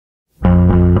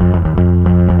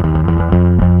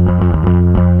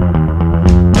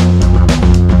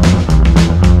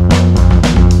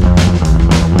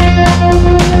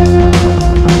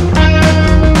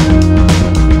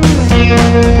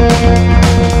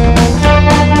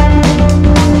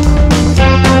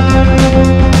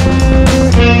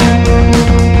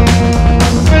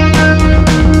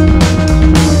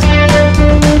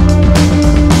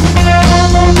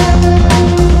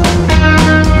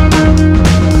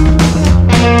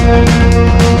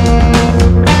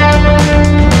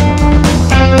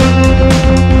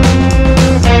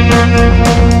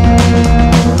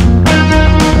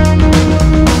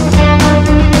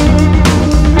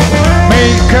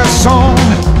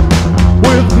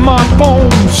my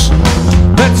bones.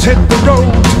 Let's hit the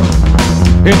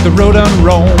road and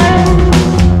roam.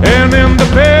 And in the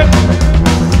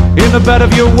bed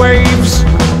of your waves,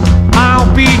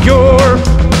 I'll be your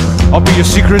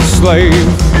secret slave.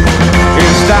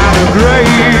 Is that a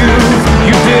grave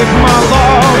you dig my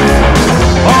love,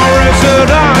 or is it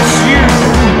us you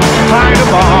hide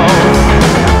above?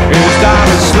 Is that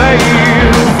a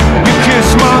slave you kiss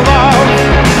my love?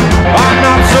 I'm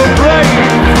not so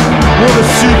brave with a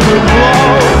secret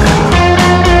love.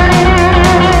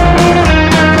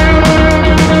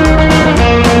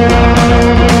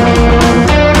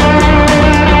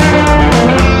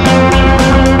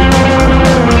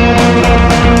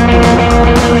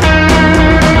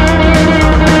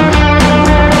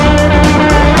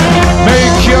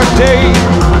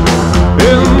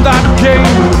 In that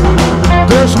game,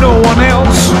 there's no one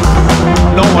else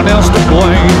to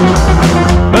blame.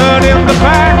 But in the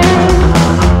back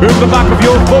of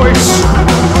your voice,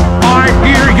 I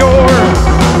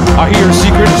hear a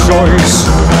secret choice.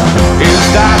 Is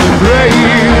that a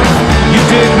grave you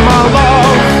dig my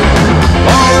love,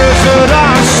 or is it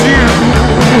us you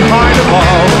hide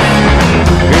above?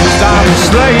 Is that a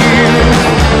slave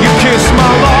you kiss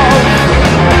my love?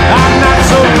 I'm not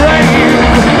so brave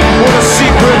with a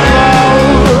secret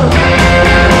love.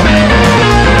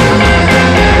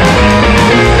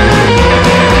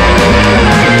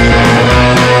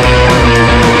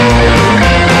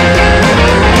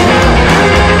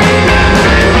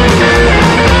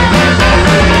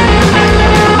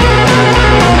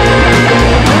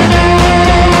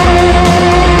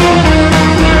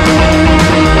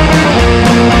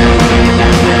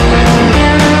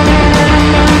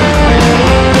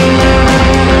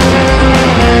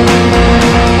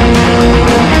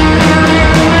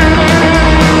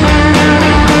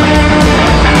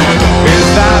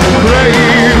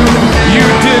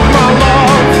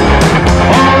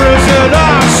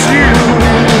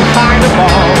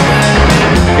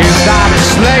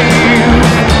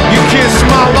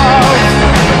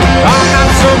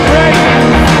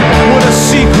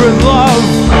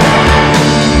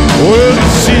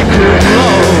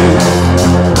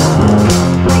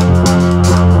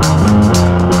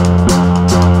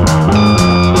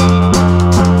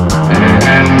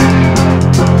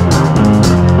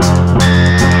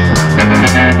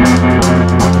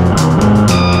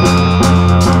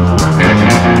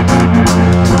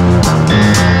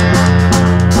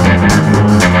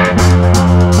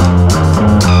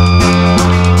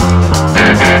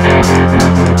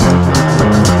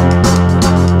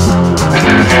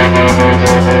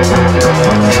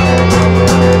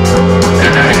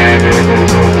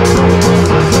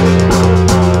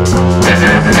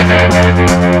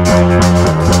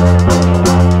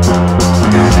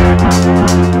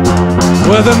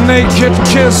 With a naked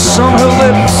kiss on her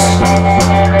lips,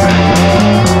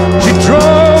 she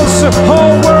draws the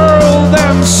whole world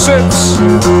and sits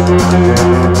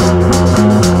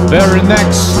very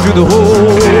next to the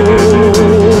hole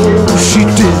she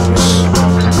digs.